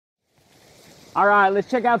All right, let's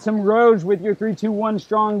check out some rows with your 3-2-1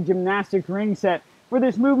 strong gymnastic ring set. For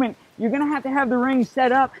this movement, you're gonna have to have the rings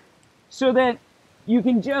set up so that you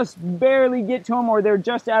can just barely get to them or they're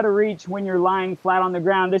just out of reach when you're lying flat on the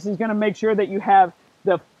ground. This is gonna make sure that you have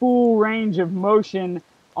the full range of motion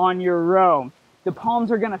on your row. The palms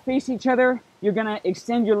are gonna face each other. You're gonna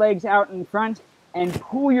extend your legs out in front and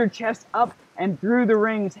pull your chest up and through the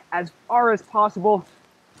rings as far as possible.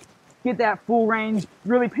 Get that full range,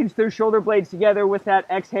 really pinch those shoulder blades together with that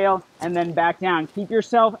exhale and then back down. Keep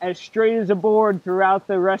yourself as straight as a board throughout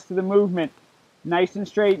the rest of the movement. Nice and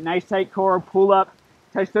straight, nice tight core, pull up,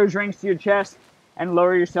 touch those rings to your chest and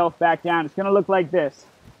lower yourself back down. It's gonna look like this.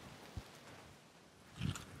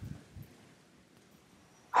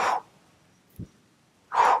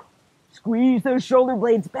 Squeeze those shoulder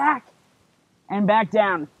blades back and back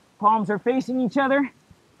down. Palms are facing each other.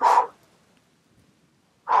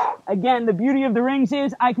 Again, the beauty of the rings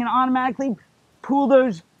is I can automatically pull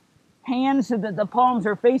those hands so that the palms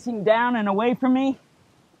are facing down and away from me,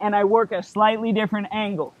 and I work a slightly different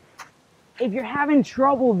angle. If you're having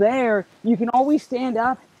trouble there, you can always stand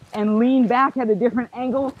up and lean back at a different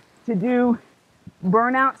angle to do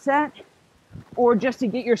burnout set or just to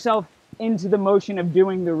get yourself into the motion of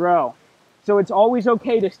doing the row. So it's always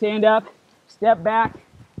okay to stand up, step back,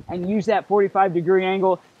 and use that 45-degree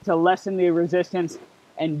angle to lessen the resistance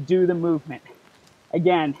and do the movement.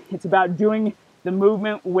 Again, it's about doing the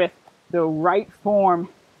movement with the right form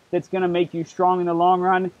that's going to make you strong in the long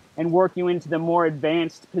run and work you into the more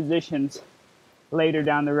advanced positions later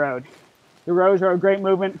down the road. The rows are a great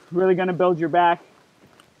movement, really going to build your back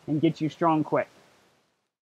and get you strong quick.